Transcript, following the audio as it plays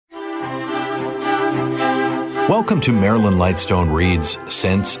Welcome to Marilyn Lightstone Reads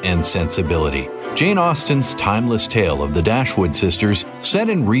Sense and Sensibility, Jane Austen's timeless tale of the Dashwood sisters set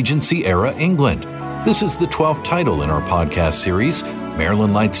in Regency-era England. This is the 12th title in our podcast series,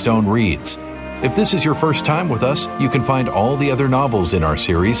 Marilyn Lightstone Reads. If this is your first time with us, you can find all the other novels in our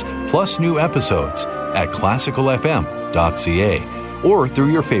series, plus new episodes, at classicalfm.ca or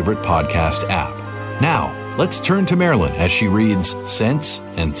through your favorite podcast app. Now, let's turn to Marilyn as she reads Sense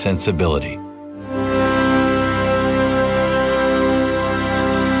and Sensibility.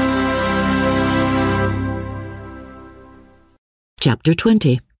 Chapter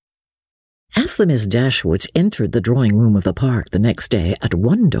 20. As the Miss Dashwoods entered the drawing-room of the park the next day at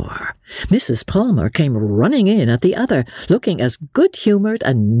one door, Mrs. Palmer came running in at the other, looking as good-humoured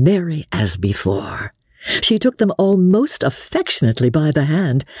and merry as before. She took them all most affectionately by the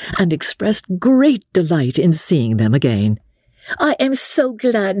hand and expressed great delight in seeing them again. "I am so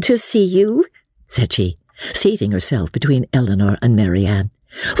glad to see you," said she, seating herself between Eleanor and Marianne.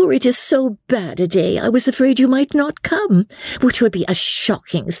 "For it is so bad a day, I was afraid you might not come, which would be a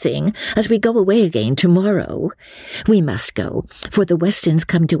shocking thing, as we go away again tomorrow. We must go, for the Westons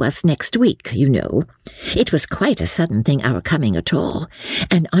come to us next week, you know. It was quite a sudden thing, our coming at all,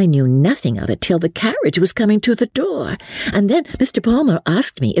 and I knew nothing of it till the carriage was coming to the door, and then Mr. Palmer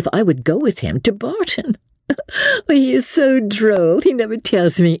asked me if I would go with him to Barton. He is so droll, he never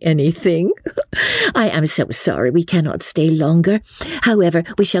tells me anything. I am so sorry we cannot stay longer. However,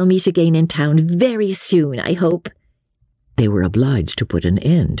 we shall meet again in town very soon, I hope." They were obliged to put an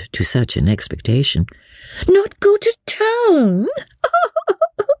end to such an expectation. "Not go to town?"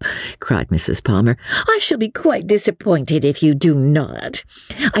 cried Mrs. Palmer. "I shall be quite disappointed if you do not.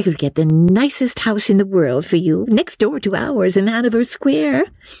 I could get the nicest house in the world for you, next door to ours in Hanover Square.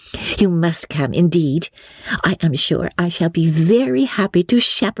 You must come, indeed. I am sure I shall be very happy to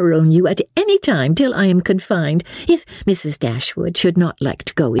chaperone you at any time till I am confined, if Mrs. Dashwood should not like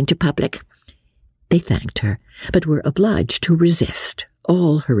to go into public." They thanked her, but were obliged to resist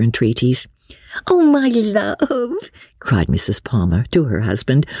all her entreaties. "Oh, my love," cried Mrs. Palmer to her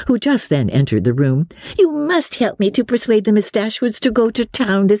husband, who just then entered the room, "you must help me to persuade the Miss Dashwoods to go to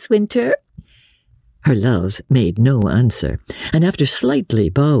town this winter." Her love made no answer, and after slightly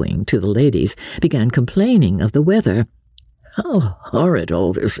bowing to the ladies, began complaining of the weather. "How horrid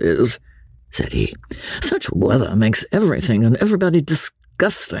all this is," said he. "Such weather makes everything and everybody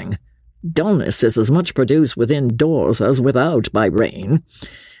disgusting. Dullness is as much produced within doors as without by rain.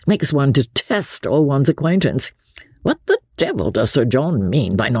 Makes one detest all one's acquaintance. What the devil does Sir John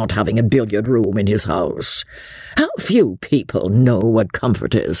mean by not having a billiard-room in his house? How few people know what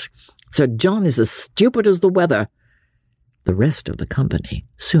comfort is. Sir John is as stupid as the weather." The rest of the company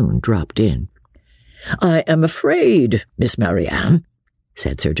soon dropped in. "I am afraid, Miss Marianne,"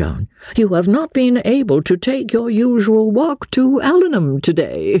 said Sir John, "you have not been able to take your usual walk to Allenham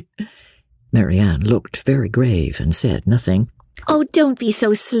today." Marianne looked very grave and said nothing. "Oh, don't be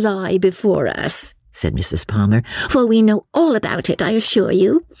so sly before us," said Mrs. Palmer, "for we know all about it, I assure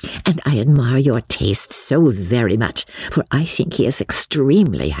you. And I admire your taste so very much, for I think he is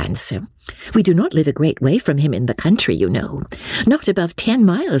extremely handsome. We do not live a great way from him in the country, you know. Not above 10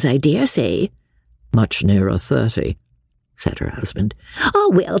 miles, I dare say." "Much nearer 30, said her husband. "Oh,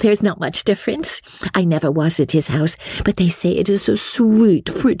 well, there's not much difference. I never was at his house, but they say it is a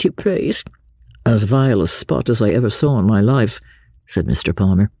sweet, pretty place." "As vile a spot as I ever saw in my life," said Mr.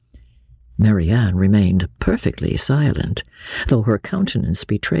 Palmer. Marianne remained perfectly silent, though her countenance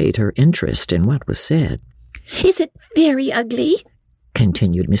betrayed her interest in what was said. "Is it very ugly?"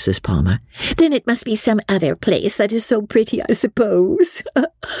 continued Mrs. Palmer. "Then it must be some other place that is so pretty, I suppose."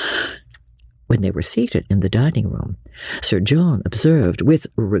 When they were seated in the dining-room, Sir John observed with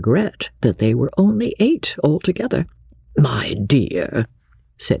regret that they were only 8 altogether. "My dear,"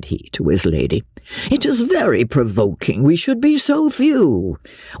 said he to his lady, "it is very provoking we should be so few.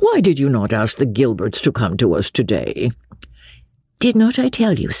 Why did you not ask the Gilberts to come to us today?" "Did not I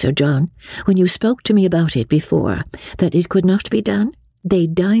tell you, Sir John, when you spoke to me about it before, that it could not be done? They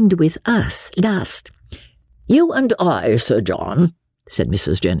dined with us last." "You and I, Sir John," said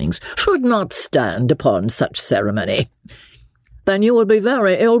Mrs. Jennings, "should not stand upon such ceremony." "Then you will be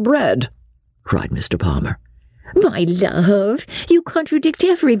very ill-bred," cried Mr. Palmer. "My love, you contradict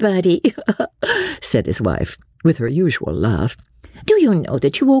everybody," said his wife, with her usual laugh. "Do you know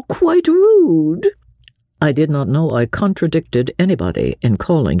that you are quite rude?" "I did not know I contradicted anybody in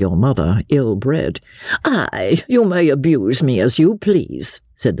calling your mother ill-bred." "Aye, you may abuse me as you please,"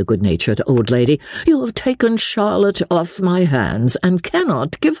 said the good-natured old lady. "You have taken Charlotte off my hands and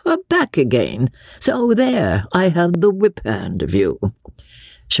cannot give her back again. So there, I have the whip hand of you."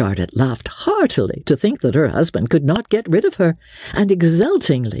 Charlotte laughed heartily to think that her husband could not get rid of her, and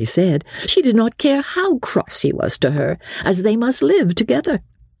exultingly said she did not care how cross he was to her, as they must live together.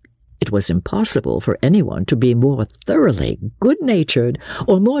 It was impossible for anyone to be more thoroughly good-natured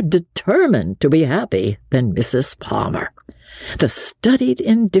or more determined to be happy than Mrs. Palmer. The studied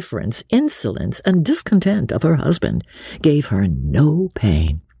indifference, insolence, and discontent of her husband gave her no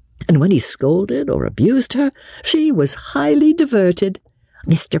pain, and when he scolded or abused her, she was highly diverted.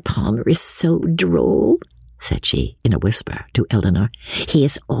 "Mr. Palmer is so droll," said she in a whisper to Eleanor. "He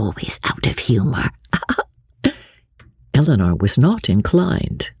is always out of humour." Eleanor was not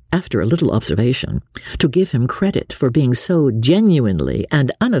inclined, after a little observation, to give him credit for being so genuinely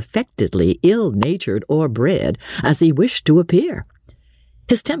and unaffectedly ill-natured or bred as he wished to appear.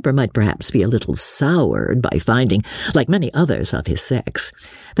 His temper might perhaps be a little soured by finding, like many others of his sex,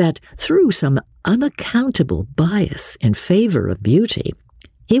 that through some unaccountable bias in favour of beauty,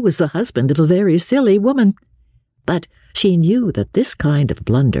 he was the husband of a very silly woman. But she knew that this kind of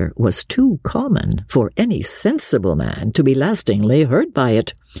blunder was too common for any sensible man to be lastingly hurt by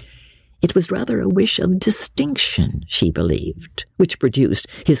it. It was rather a wish of distinction, she believed, which produced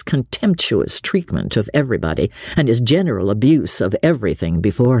his contemptuous treatment of everybody and his general abuse of everything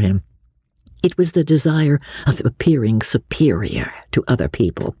before him. It was the desire of appearing superior to other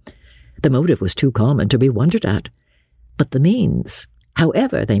people. The motive was too common to be wondered at, but the means,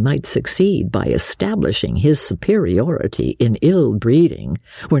 however they might succeed by establishing his superiority in ill-breeding,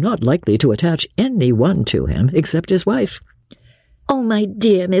 were not likely to attach any one to him except his wife. "Oh, my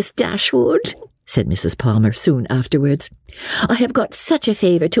dear Miss Dashwood," said Mrs. Palmer soon afterwards, "I have got such a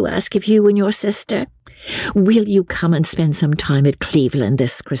favour to ask of you and your sister. Will you come and spend some time at Cleveland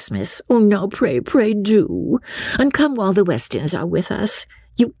this Christmas? Oh, now, pray, pray do, and come while the Westons are with us.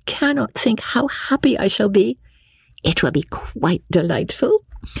 You cannot think how happy I shall be. It will be quite delightful.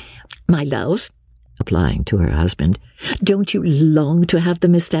 My love," applying to her husband, "don't you long to have the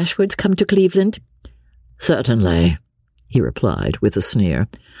Miss Dashwoods come to Cleveland?" "Certainly," he replied with a sneer.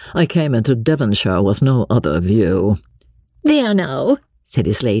 "I came into Devonshire with no other view." "There now," said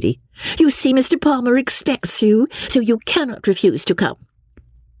his lady. "You see, Mr. Palmer expects you, so you cannot refuse to come."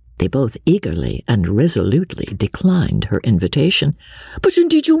 They both eagerly and resolutely declined her invitation. "But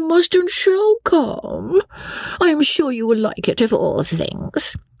indeed you must and shall come. I am sure you will like it of all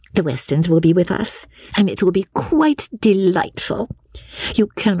things. The Westons will be with us, and it will be quite delightful. You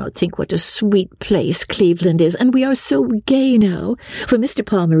cannot think what a sweet place Cleveland is, and we are so gay now, for Mr.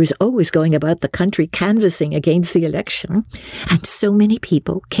 Palmer is always going about the country canvassing against the election, and so many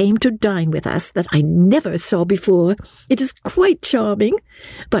people came to dine with us that I never saw before. It is quite charming,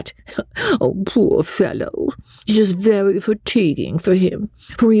 but, oh, poor fellow, it is very fatiguing for him,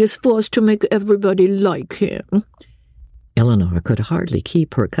 for he is forced to make everybody like him." Eleanor could hardly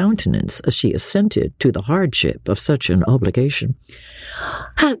keep her countenance as she assented to the hardship of such an obligation.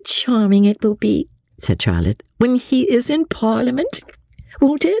 "How charming it will be," said Charlotte, "when he is in Parliament,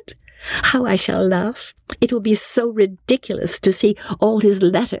 won't it? How I shall laugh. It will be so ridiculous to see all his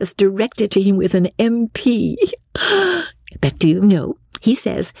letters directed to him with an MP. But do you know, he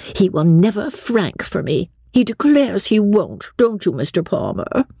says he will never frank for me. He declares he won't, don't you, Mr.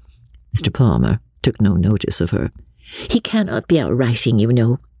 Palmer?" Mr. Palmer took no notice of her. "He cannot be out writing, you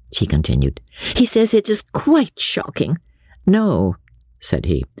know," she continued. "He says it is quite shocking." "No," said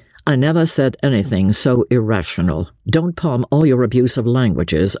he, "I never said anything so irrational. Don't palm all your abuse of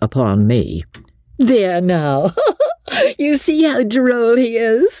languages upon me." "There now, you see how droll he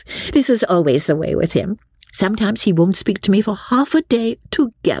is. This is always the way with him. Sometimes he won't speak to me for half a day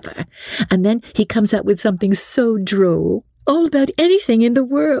together, and then he comes out with something so droll, all about anything in the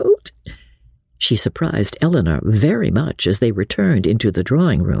world." She surprised Eleanor very much as they returned into the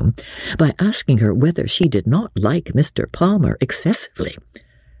drawing-room by asking her whether she did not like Mr. Palmer excessively.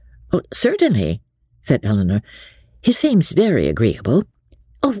 "Oh, certainly," said Eleanor. "He seems very agreeable."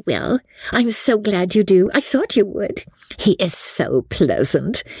 "Oh, well, I'm so glad you do. I thought you would. He is so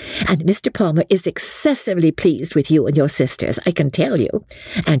pleasant. And Mr. Palmer is excessively pleased with you and your sisters, I can tell you.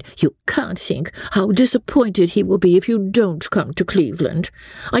 And you can't think how disappointed he will be if you don't come to Cleveland.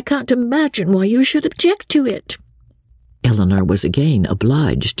 I can't imagine why you should object to it." Eleanor was again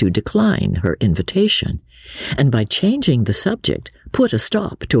obliged to decline her invitation, and by changing the subject put a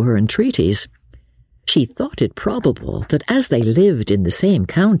stop to her entreaties. She thought it probable that as they lived in the same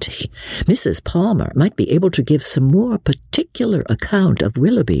county, Mrs. Palmer might be able to give some more particular account of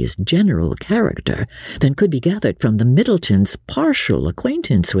Willoughby's general character than could be gathered from the Middletons' partial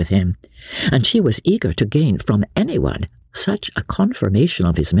acquaintance with him, and she was eager to gain from anyone such a confirmation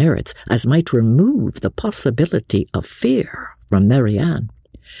of his merits as might remove the possibility of fear from Marianne.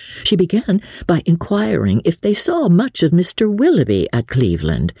 She began by inquiring if they saw much of Mr. Willoughby at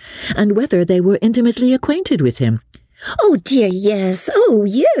Cleveland, and whether they were intimately acquainted with him. "Oh, dear, yes. Oh,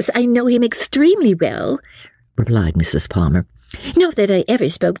 yes, I know him extremely well," replied Mrs. Palmer. "Not that I ever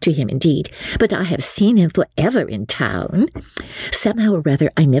spoke to him, indeed, but I have seen him forever in town. Somehow or other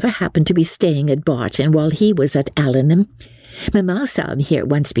I never happened to be staying at Barton while he was at Allenham. Mamma saw him here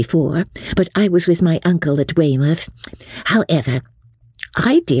once before, but I was with my uncle at Weymouth. However,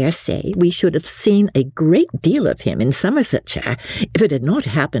 I dare say we should have seen a great deal of him in Somersetshire if it had not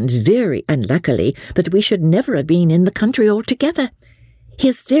happened very unluckily that we should never have been in the country altogether. He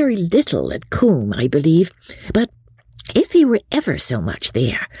is very little at Combe, I believe, but if he were ever so much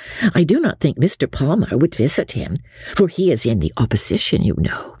there, I do not think Mr. Palmer would visit him, for he is in the opposition, you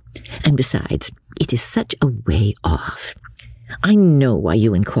know, and besides, it is such a way off. I know why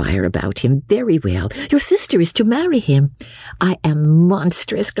you inquire about him very well. Your sister is to marry him. I am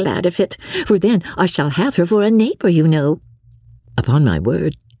monstrous glad of it, for then I shall have her for a neighbour, you know." "Upon my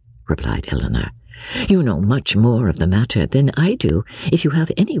word," replied Eleanor, "you know much more of the matter than I do, if you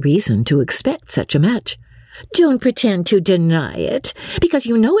have any reason to expect such a match." "Don't pretend to deny it, because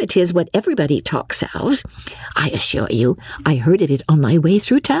you know it is what everybody talks of. I assure you, I heard of it on my way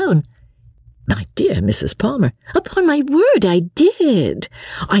through town." "My dear Mrs. Palmer." "Upon my word, I did.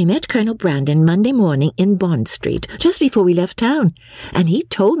 I met Colonel Brandon Monday morning in Bond Street, just before we left town, and he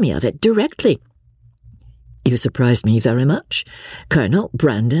told me of it directly." "You surprised me very much. Colonel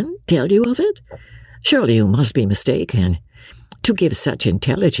Brandon tell you of it? Surely you must be mistaken. To give such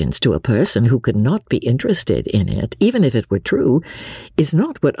intelligence to a person who could not be interested in it, even if it were true, is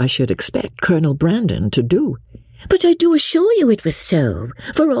not what I should expect Colonel Brandon to do." "But I do assure you it was so,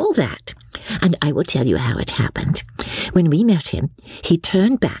 for all that. And I will tell you how it happened. When we met him, he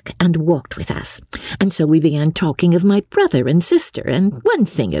turned back and walked with us, and so we began talking of my brother and sister, and one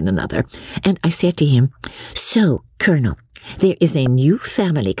thing and another, and I said to him, 'So, Colonel, there is a new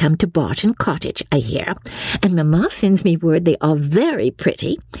family come to Barton Cottage, I hear, and Mamma sends me word they are very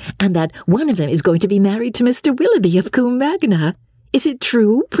pretty, and that one of them is going to be married to Mr. Willoughby of Combe Magna. Is it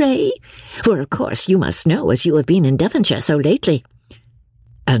true, pray? For of course you must know, as you have been in Devonshire so lately.'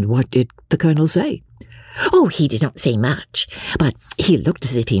 "And what did the Colonel say?" "Oh, he did not say much, but he looked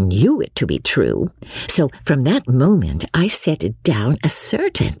as if he knew it to be true. So from that moment I set it down as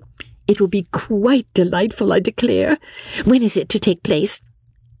certain. It will be quite delightful, I declare. When is it to take place?"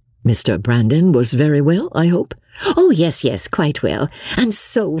 "Mr. Brandon was very well, I hope?" "Oh, yes, quite well, and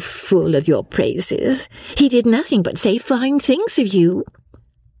so full of your praises. He did nothing but say fine things of you."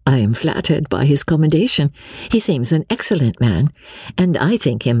 "I am flattered by his commendation. He seems an excellent man, and I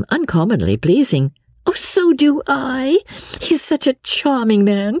think him uncommonly pleasing." "Oh, so do I. He is such a charming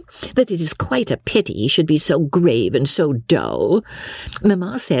man that it is quite a pity he should be so grave and so dull.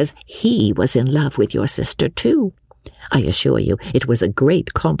 Mamma says he was in love with your sister, too. I assure you it was a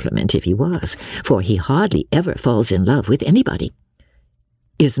great compliment if he was, for he hardly ever falls in love with anybody."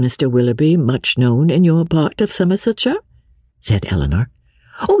 "Is Mr. Willoughby much known in your part of Somersetshire?" said Eleanor.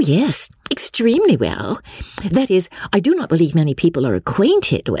 "Oh, yes, extremely well. That is, I do not believe many people are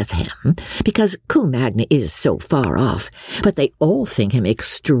acquainted with him, because Combe Magna is so far off, but they all think him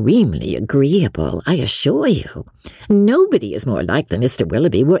extremely agreeable, I assure you. Nobody is more like than Mr.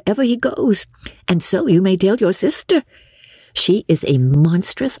 Willoughby wherever he goes, and so you may tell your sister. She is a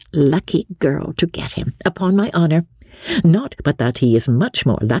monstrous lucky girl to get him, upon my honour. Not but that he is much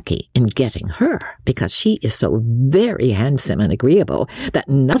more lucky in getting her, because she is so very handsome and agreeable that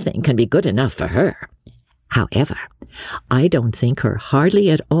nothing can be good enough for her. However, I don't think her hardly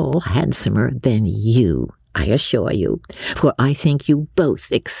at all handsomer than you, I assure you, for I think you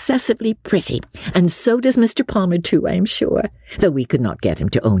both excessively pretty, and so does Mr. Palmer too, I am sure, though we could not get him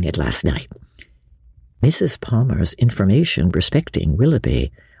to own it last night." Mrs. Palmer's information respecting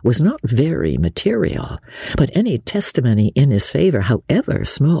Willoughby was not very material, but any testimony in his favour, however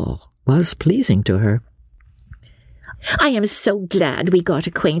small, was pleasing to her. "I am so glad we got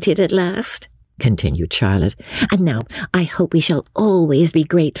acquainted at last," continued Charlotte, "and now I hope we shall always be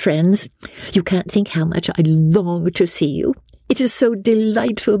great friends. You can't think how much I long to see you. It is so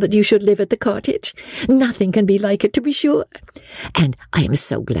delightful that you should live at the cottage. Nothing can be like it, to be sure. And I am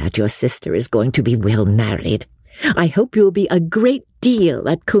so glad your sister is going to be well married. I hope you will be a great deal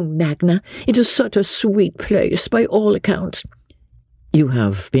at Combe Magna. It is such a sweet place, by all accounts." "You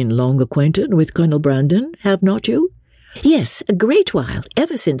have been long acquainted with Colonel Brandon, have not you?" "Yes, a great while,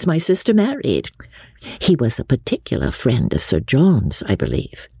 ever since my sister married. He was a particular friend of Sir John's, I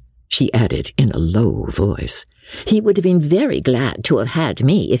believe." she added in a low voice. He would have been very glad to have had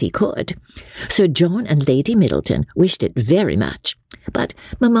me if he could. Sir John and Lady Middleton wished it very much, but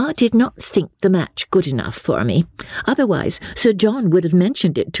Mamma did not think the match good enough for me. Otherwise, Sir John would have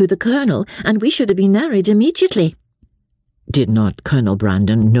mentioned it to the Colonel, and we should have been married immediately. Did not Colonel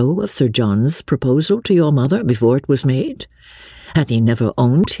Brandon know of Sir John's proposal to your mother before it was made? Had he never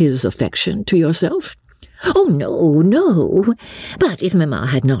owned his affection to yourself? Oh, no. But if Mamma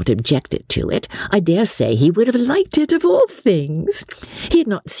had not objected to it, I dare say he would have liked it of all things. He had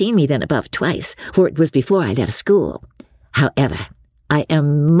not seen me then above twice, for it was before I left school. However, I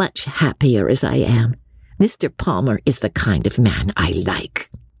am much happier as I am. Mr. Palmer is the kind of man I like.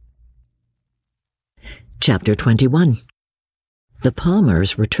 Chapter 21. The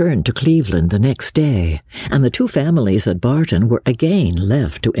Palmers returned to Cleveland the next day, and the two families at Barton were again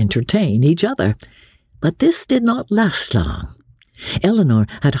left to entertain each other. But this did not last long. Eleanor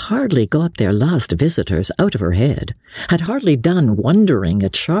had hardly got their last visitors out of her head, had hardly done wondering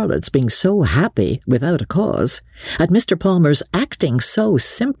at Charlotte's being so happy without a cause, at Mr. Palmer's acting so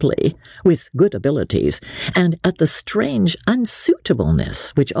simply, with good abilities, and at the strange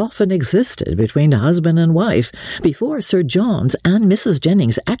unsuitableness which often existed between husband and wife before Sir John's and Mrs.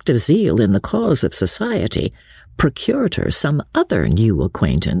 Jennings' active zeal in the cause of society procured her some other new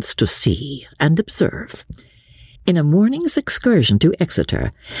acquaintance to see and observe. In a morning's excursion to Exeter,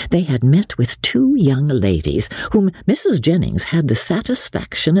 they had met with two young ladies whom Mrs. Jennings had the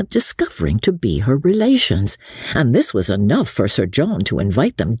satisfaction of discovering to be her relations, and this was enough for Sir John to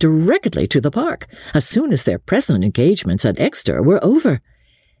invite them directly to the park as soon as their present engagements at Exeter were over.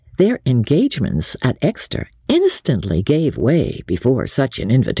 Their engagements at Exeter instantly gave way before such an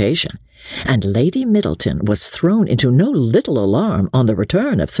invitation, and Lady Middleton was thrown into no little alarm on the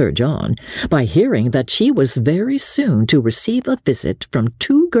return of Sir John by hearing that she was very soon to receive a visit from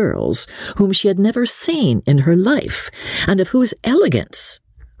two girls whom she had never seen in her life, and of whose elegance,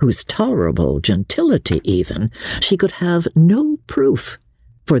 whose tolerable gentility even, she could have no proof,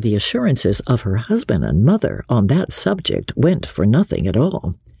 for the assurances of her husband and mother on that subject went for nothing at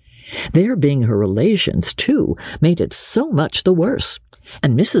all. Their being her relations, too, made it so much the worse,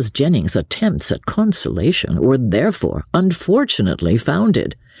 and Mrs. Jennings' attempts at consolation were therefore unfortunately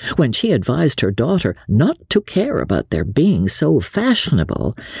founded, when she advised her daughter not to care about their being so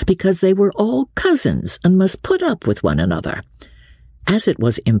fashionable, because they were all cousins and must put up with one another. As it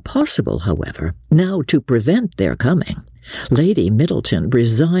was impossible, however, now to prevent their coming, Lady Middleton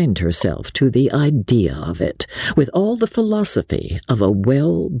resigned herself to the idea of it with all the philosophy of a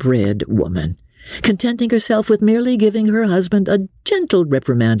well-bred woman, contenting herself with merely giving her husband a gentle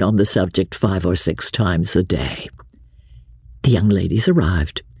reprimand on the subject 5 or 6 times a day. The young ladies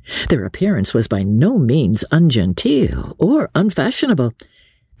arrived. Their appearance was by no means ungenteel or unfashionable.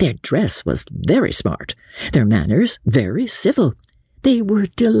 Their dress was very smart, their manners very civil. They were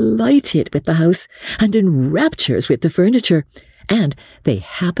delighted with the house and in raptures with the furniture, and they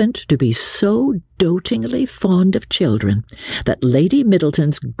happened to be so dotingly fond of children that Lady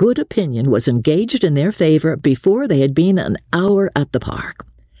Middleton's good opinion was engaged in their favour before they had been an hour at the park.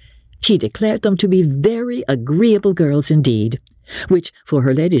 She declared them to be very agreeable girls indeed, which for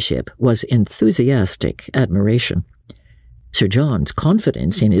her ladyship was enthusiastic admiration. Sir John's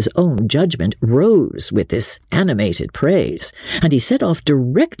confidence in his own judgment rose with this animated praise, and he set off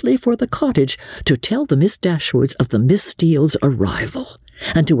directly for the cottage to tell the Miss Dashwoods of the Miss Steeles' arrival,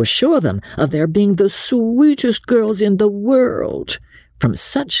 and to assure them of their being the sweetest girls in the world. From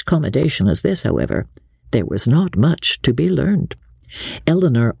such commendation as this, however, there was not much to be learned.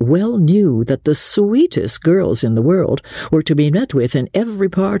 Eleanor well knew that the sweetest girls in the world were to be met with in every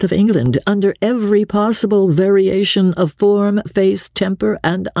part of England, under every possible variation of form, face, temper,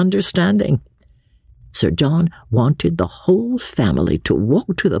 and understanding. Sir John wanted the whole family to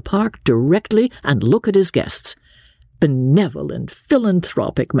walk to the park directly and look at his guests. Benevolent,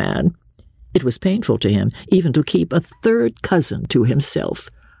 philanthropic man! It was painful to him even to keep a third cousin to himself.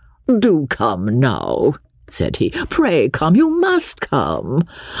 "Do come now," said he. "Pray come, you must come.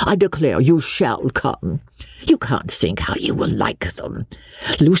 I declare you shall come. You can't think how you will like them.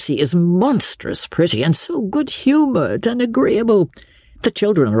 Lucy is monstrous pretty, and so good-humoured and agreeable. The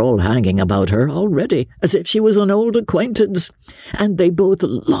children are all hanging about her already, as if she was an old acquaintance, and they both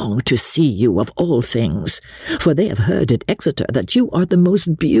long to see you of all things, for they have heard at Exeter that you are the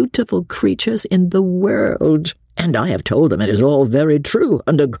most beautiful creatures in the world. And I have told them it is all very true,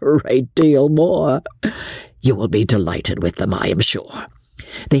 and a great deal more. You will be delighted with them, I am sure.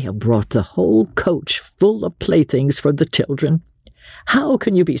 They have brought the whole coach full of playthings for the children. How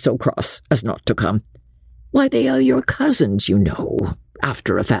can you be so cross as not to come? Why, they are your cousins, you know,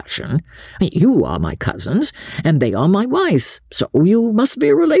 after a fashion. You are my cousins, and they are my wives, so you must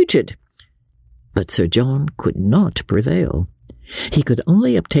be related." But Sir John could not prevail. He could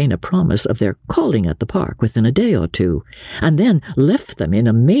only obtain a promise of their calling at the park within a day or two, and then left them in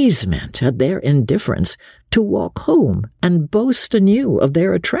amazement at their indifference to walk home and boast anew of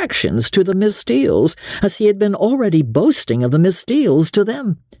their attractions to the Miss Steeles, as he had been already boasting of the Miss Steeles to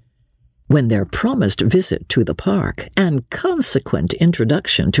them. When their promised visit to the park and consequent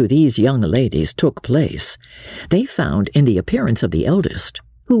introduction to these young ladies took place, they found in the appearance of the eldest,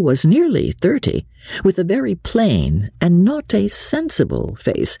 who was nearly 30, with a very plain and not a sensible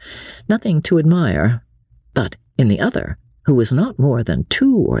face, nothing to admire, but in the other, who was not more than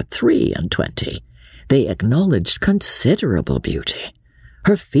 2 or 3 and 20, they acknowledged considerable beauty.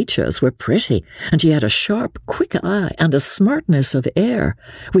 Her features were pretty, and she had a sharp, quick eye and a smartness of air,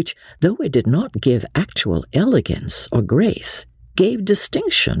 which, though it did not give actual elegance or grace, gave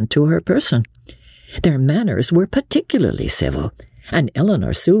distinction to her person. Their manners were particularly civil, and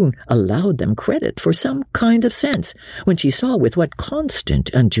Eleanor soon allowed them credit for some kind of sense when she saw with what constant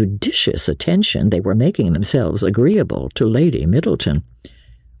and judicious attention they were making themselves agreeable to Lady Middleton.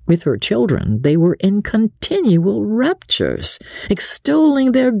 With her children they were in continual raptures,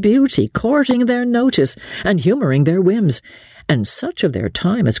 extolling their beauty, courting their notice, and humouring their whims, and such of their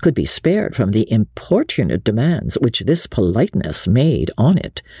time as could be spared from the importunate demands which this politeness made on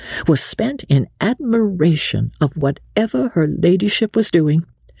it was spent in admiration of whatever her ladyship was doing,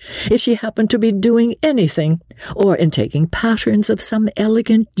 if she happened to be doing anything, or in taking patterns of some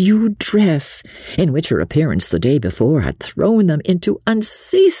elegant new dress, in which her appearance the day before had thrown them into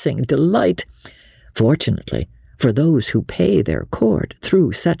unceasing delight. Fortunately, for those who pay their court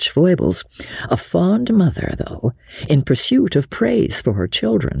through such foibles, a fond mother, though, in pursuit of praise for her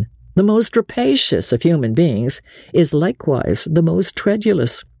children, the most rapacious of human beings, is likewise the most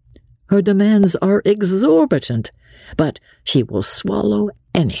credulous. Her demands are exorbitant, but she will swallow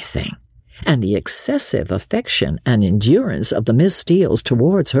anything, and the excessive affection and endurance of the Miss Steeles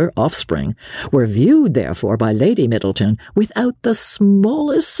towards her offspring were viewed, therefore, by Lady Middleton without the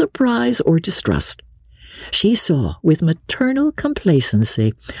smallest surprise or distrust. She saw with maternal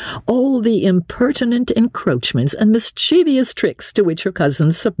complacency all the impertinent encroachments and mischievous tricks to which her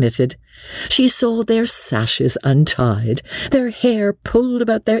cousins submitted. She saw their sashes untied, their hair pulled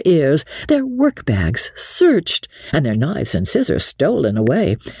about their ears, their work-bags searched, and their knives and scissors stolen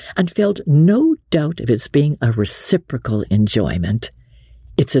away, and felt no doubt of its being a reciprocal enjoyment.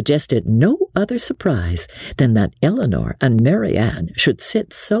 It suggested no other surprise than that Eleanor and Marianne should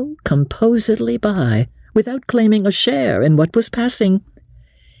sit so composedly by, without claiming a share in what was passing.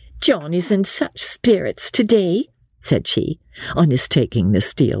 "John is in such spirits today," said she, on his taking Miss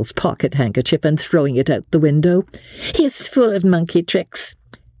Steele's pocket-handkerchief and throwing it out the window. "He is full of monkey tricks."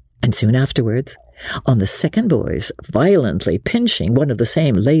 And soon afterwards, on the second boy's violently pinching one of the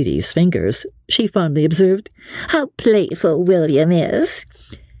same lady's fingers, she fondly observed, "How playful William is!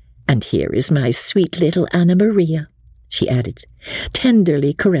 And here is my sweet little Anna Maria," she added,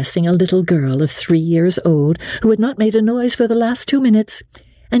 tenderly caressing a little girl of 3 years old who had not made a noise for the last 2 minutes.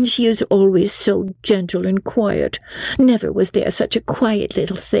 "And she is always so gentle and quiet. Never was there such a quiet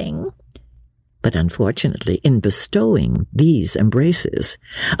little thing." But unfortunately, in bestowing these embraces,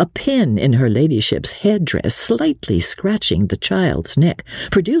 a pin in her ladyship's headdress, slightly scratching the child's neck,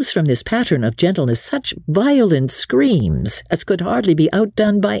 produced from this pattern of gentleness such violent screams as could hardly be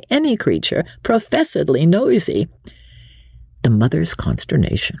outdone by any creature professedly noisy. The mother's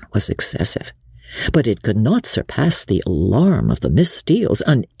consternation was excessive, but it could not surpass the alarm of the Miss Steeles,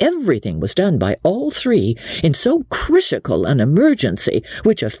 and everything was done by all three in so critical an emergency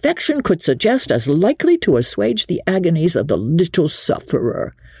which affection could suggest as likely to assuage the agonies of the little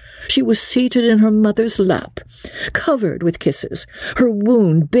sufferer. She was seated in her mother's lap, covered with kisses, her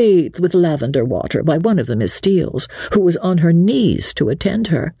wound bathed with lavender water by one of the Miss Steeles, who was on her knees to attend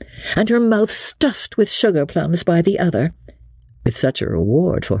her, and her mouth stuffed with sugar plums by the other. With such a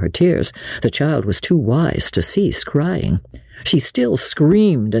reward for her tears, the child was too wise to cease crying. She still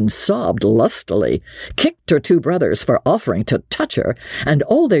screamed and sobbed lustily, kicked her 2 brothers for offering to touch her, and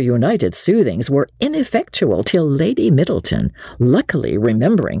all their united soothings were ineffectual till Lady Middleton, luckily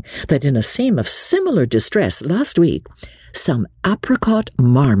remembering that in a scene of similar distress last week, some apricot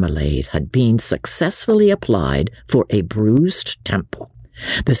marmalade had been successfully applied for a bruised temple.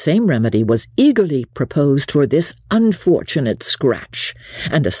 The same remedy was eagerly proposed for this unfortunate scratch,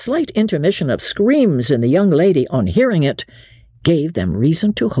 and a slight intermission of screams in the young lady on hearing it gave them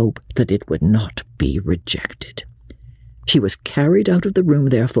reason to hope that it would not be rejected. She was carried out of the room,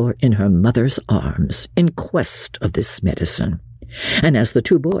 therefore, in her mother's arms, in quest of this medicine. and as the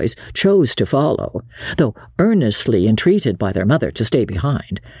two boys chose to follow, though earnestly entreated by their mother to stay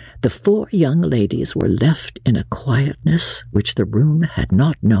behind, the four young ladies were left in a quietness which the room had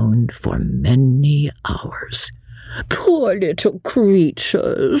not known for many hours. "Poor little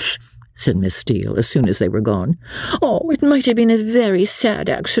creatures," said Miss Steele as soon as they were gone. "Oh, it might have been a very sad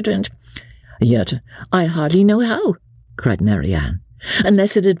accident." "Yet I hardly know how," cried Marianne,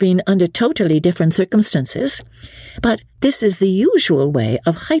 "unless it had been under totally different circumstances. But this is the usual way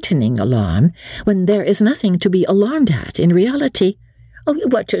of heightening alarm when there is nothing to be alarmed at in reality." "Oh,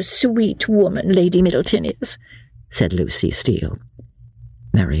 what a sweet woman Lady Middleton is," said Lucy Steele.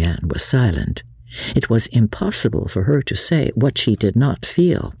 Marianne was silent. It was impossible for her to say what she did not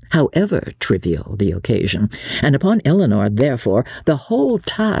feel, however trivial the occasion, and upon Eleanor, therefore, the whole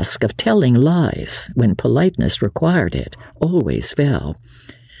task of telling lies, when politeness required it, always fell.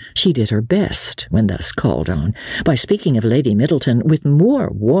 She did her best, when thus called on, by speaking of Lady Middleton with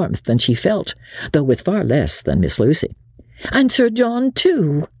more warmth than she felt, though with far less than Miss Lucy. "And Sir John,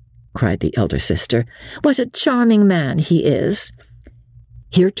 too," cried the elder sister. "What a charming man he is."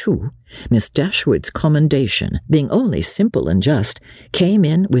 Here, too, Miss Dashwood's commendation, being only simple and just, came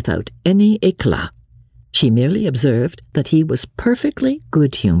in without any éclat. She merely observed that he was perfectly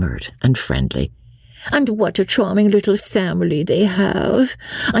good-humoured and friendly. "And what a charming little family they have.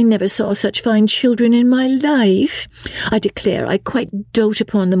 I never saw such fine children in my life. I declare I quite dote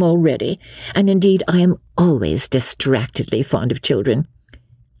upon them already, and indeed I am always distractedly fond of children."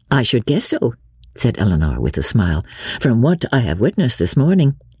 "I should guess so," said Eleanor with a smile, "from what I have witnessed this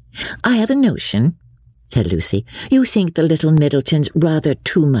morning." "I have a notion," said Lucy. "You think the little Middletons rather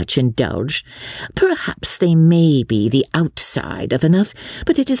too much indulged. Perhaps they may be the outside of enough,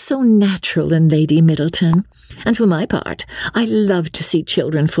 but it is so natural in Lady Middleton. And for my part, I love to see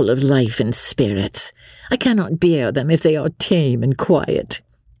children full of life and spirits. I cannot bear them if they are tame and quiet."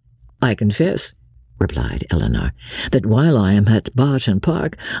 "I confess," replied Eleanor, "that while I am at Barton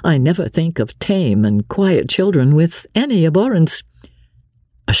Park, I never think of tame and quiet children with any abhorrence."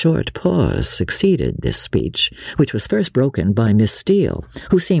 A short pause succeeded this speech, which was first broken by Miss Steele,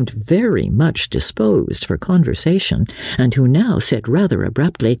 who seemed very much disposed for conversation, and who now said rather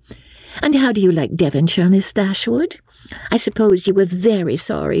abruptly, "And how do you like Devonshire, Miss Dashwood? I suppose you were very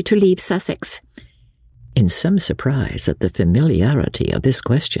sorry to leave Sussex." In some surprise at the familiarity of this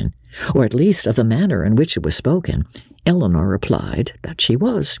question, or at least of the manner in which it was spoken, Eleanor replied that she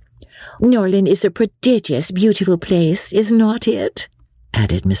was. "Norland is a prodigious beautiful place, is not it?"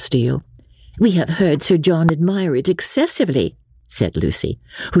 added Miss Steele. "We have heard Sir John admire it excessively," said Lucy,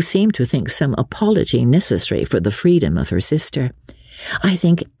 who seemed to think some apology necessary for the freedom of her sister. "I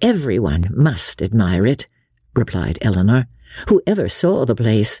think everyone must admire it," replied Eleanor. "Whoever saw the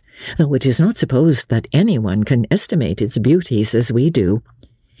place, though it is not supposed that anyone can estimate its beauties as we do."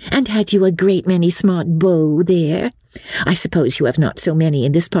 "And had you a great many smart beaux there? I suppose you have not so many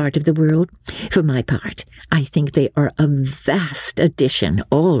in this part of the world. For my part, I think they are a vast addition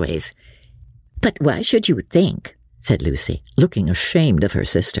always." "But why should you think," said Lucy, looking ashamed of her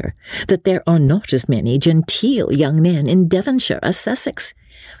sister, "that there are not as many genteel young men in Devonshire as Sussex?"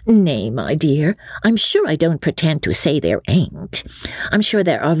 "Nay, my dear, I'm sure I don't pretend to say there ain't. I'm sure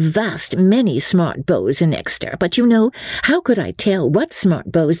there are vast many smart beaux in Exeter, but you know, how could I tell what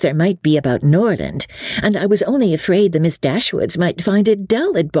smart beaux there might be about Norland? And I was only afraid the Miss Dashwoods might find it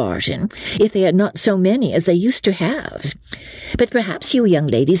dull at Barton, if they had not so many as they used to have. But perhaps you young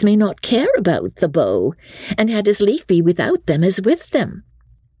ladies may not care about the beaux, and had as lief be without them as with them.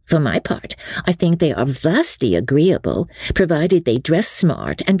 For my part, I think they are vastly agreeable, provided they dress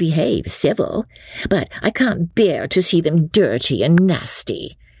smart and behave civil, but I can't bear to see them dirty and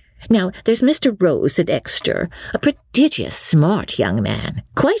nasty. Now, there's Mr. Rose at Exeter, a prodigious smart young man,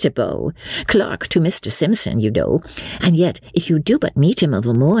 quite a beau, clerk to Mr. Simpson, you know, and yet, if you do but meet him of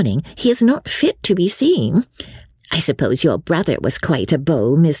a morning, he is not fit to be seen. I suppose your brother was quite a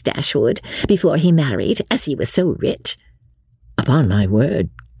beau, Miss Dashwood, before he married, as he was so rich." "Upon my word,"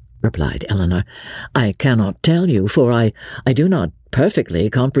 replied Eleanor, "I cannot tell you, for I do not perfectly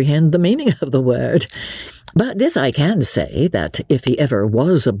comprehend the meaning of the word. But this I can say, that if he ever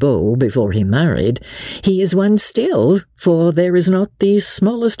was a beau before he married, he is one still, for there is not the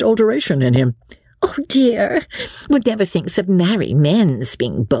smallest alteration in him." "Oh dear, one never thinks of married men's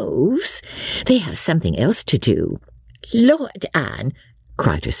being beaux. They have something else to do." "Lord, Anne,"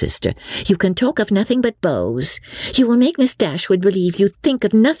 cried her sister, "you can talk of nothing but beaux. You will make Miss Dashwood believe you think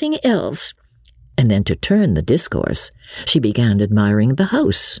of nothing else." And then, to turn the discourse, she began admiring the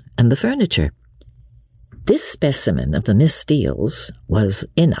house and the furniture. This specimen of the Miss Steeles was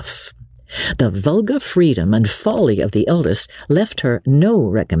enough. The vulgar freedom and folly of the eldest left her no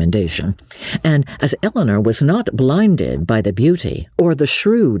recommendation, and as Eleanor was not blinded by the beauty or the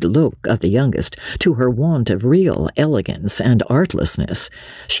shrewd look of the youngest to her want of real elegance and artlessness,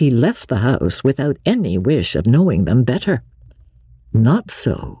 she left the house without any wish of knowing them better. Not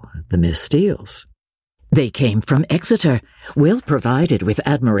so the Miss Steeles. They came from Exeter, well provided with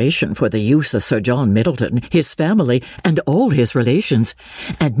admiration for the use of Sir John Middleton, his family, and all his relations,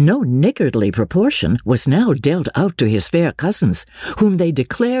 and no niggardly proportion was now dealt out to his fair cousins, whom they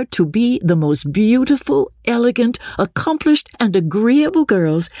declared to be the most beautiful, elegant, accomplished, and agreeable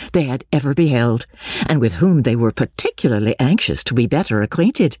girls they had ever beheld, and with whom they were particularly anxious to be better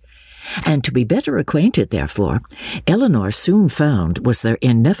acquainted. And to be better acquainted, therefore, Eleanor soon found was their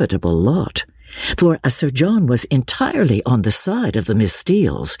inevitable lot. For as Sir John was entirely on the side of the Miss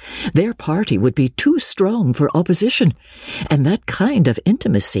Steeles, their party would be too strong for opposition, and that kind of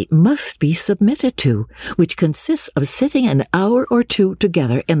intimacy must be submitted to, which consists of sitting an hour or two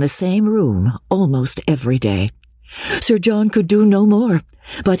together in the same room almost every day. Sir John could do no more,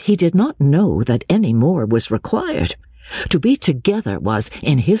 but he did not know that any more was required. To be together was,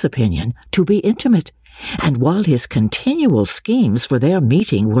 in his opinion, to be intimate, and while his continual schemes for their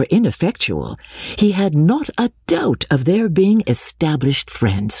meeting were ineffectual, he had not a doubt of their being established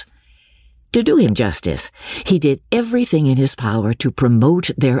friends. To do him justice, he did everything in his power to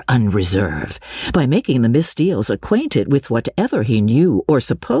promote their unreserve, by making the Miss Steeles acquainted with whatever he knew or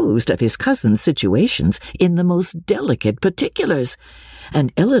supposed of his cousin's situations in the most delicate particulars,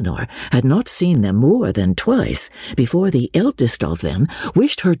 and Eleanor had not seen them more than twice before the eldest of them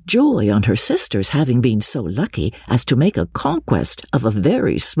wished her joy on her sister's having been so lucky as to make a conquest of a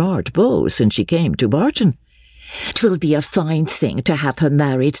very smart beau since she came to Barton. "'Twill be a fine thing to have her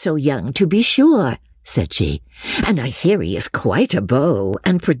married so young, to be sure," said she, "and I hear he is quite a beau,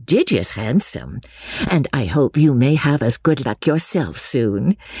 and prodigious handsome, and I hope you may have as good luck yourself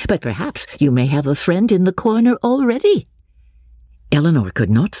soon, but perhaps you may have a friend in the corner already." Eleanor could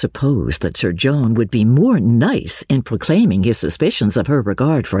not suppose that Sir John would be more nice in proclaiming his suspicions of her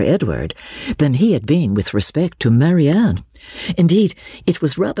regard for Edward than he had been with respect to Marianne. Indeed, it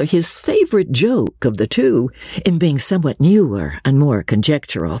was rather his favourite joke of the two, in being somewhat newer and more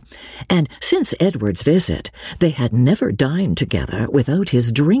conjectural, and since Edward's visit they had never dined together without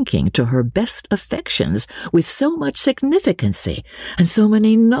his drinking to her best affections with so much significancy and so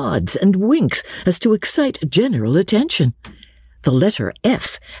many nods and winks as to excite general attention. The letter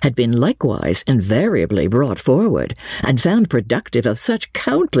F had been likewise invariably brought forward, and found productive of such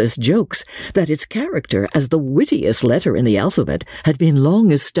countless jokes that its character as the wittiest letter in the alphabet had been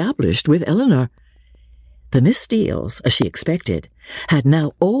long established with Eleanor. The Miss Steeles, as she expected, had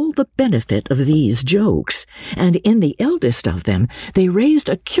now all the benefit of these jokes, and in the eldest of them they raised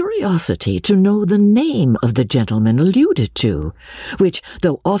a curiosity to know the name of the gentleman alluded to, which,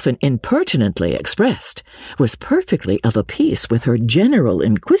 though often impertinently expressed, was perfectly of a piece with her general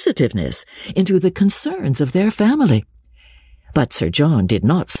inquisitiveness into the concerns of their family. But Sir John did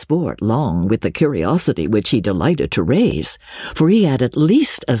not sport long with the curiosity which he delighted to raise, for he had at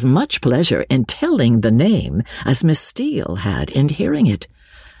least as much pleasure in telling the name as Miss Steele had in hearing it.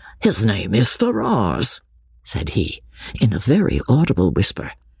 "His name is Ferrars," said he, in a very audible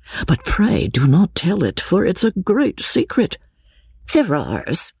whisper, "but pray do not tell it, for it's a great secret."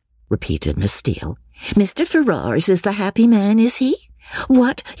 "Ferrars," repeated Miss Steele. "Mr. Ferrars is the happy man, is he?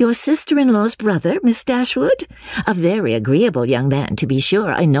 What, your sister-in-law's brother, Miss Dashwood? A very agreeable young man, to be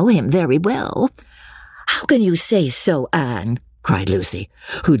sure. I know him very well." "How can you say so, Anne?" cried Lucy,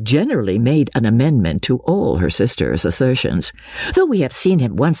 who generally made an amendment to all her sister's assertions. "Though we have seen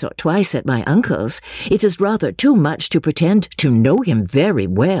him once or twice at my uncle's, it is rather too much to pretend to know him very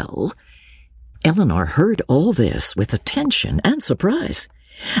well." Eleanor heard all this with attention and surprise.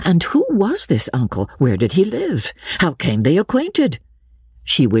 And who was this uncle? Where did he live? How came they acquainted?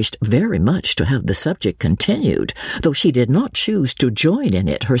 She wished very much to have the subject continued, though she did not choose to join in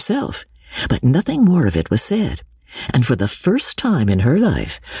it herself. But nothing more of it was said, and for the first time in her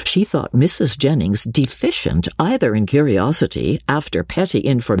life she thought Mrs. Jennings deficient either in curiosity after petty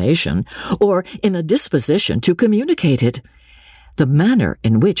information or in a disposition to communicate it. The manner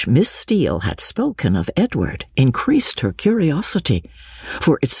in which Miss Steele had spoken of Edward increased her curiosity,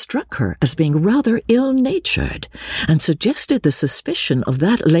 for it struck her as being rather ill-natured, and suggested the suspicion of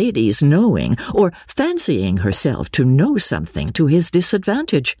that lady's knowing or fancying herself to know something to his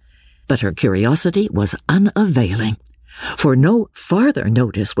disadvantage. But her curiosity was unavailing, for no farther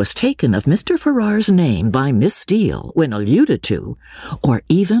notice was taken of Mr. Ferrars's name by Miss Steele when alluded to, or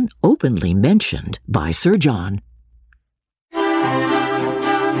even openly mentioned by Sir John.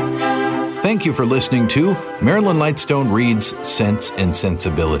 Thank you for listening to Marilyn Lightstone Reads Sense and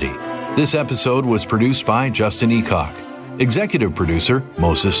Sensibility. This episode was produced by Justin Eacock. Executive producer,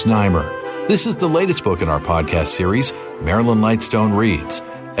 Moses Znaimer. This is the latest book in our podcast series, Marilyn Lightstone Reads.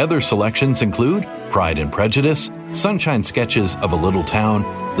 Other selections include Pride and Prejudice, Sunshine Sketches of a Little Town,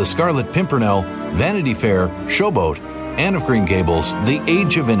 The Scarlet Pimpernel, Vanity Fair, Showboat, Anne of Green Gables, The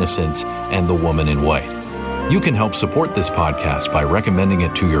Age of Innocence, and The Woman in White. You can help support this podcast by recommending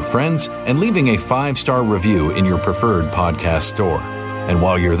it to your friends and leaving a 5-star review in your preferred podcast store. And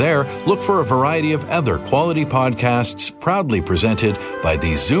while you're there, look for a variety of other quality podcasts proudly presented by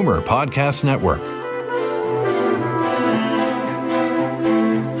the Zoomer Podcast Network.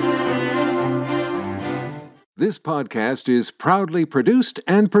 This podcast is proudly produced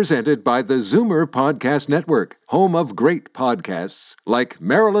and presented by the Zoomer Podcast Network, home of great podcasts like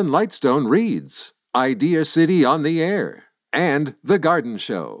Marilyn Lightstone Reads, Idea City on the Air, and The Garden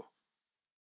Show.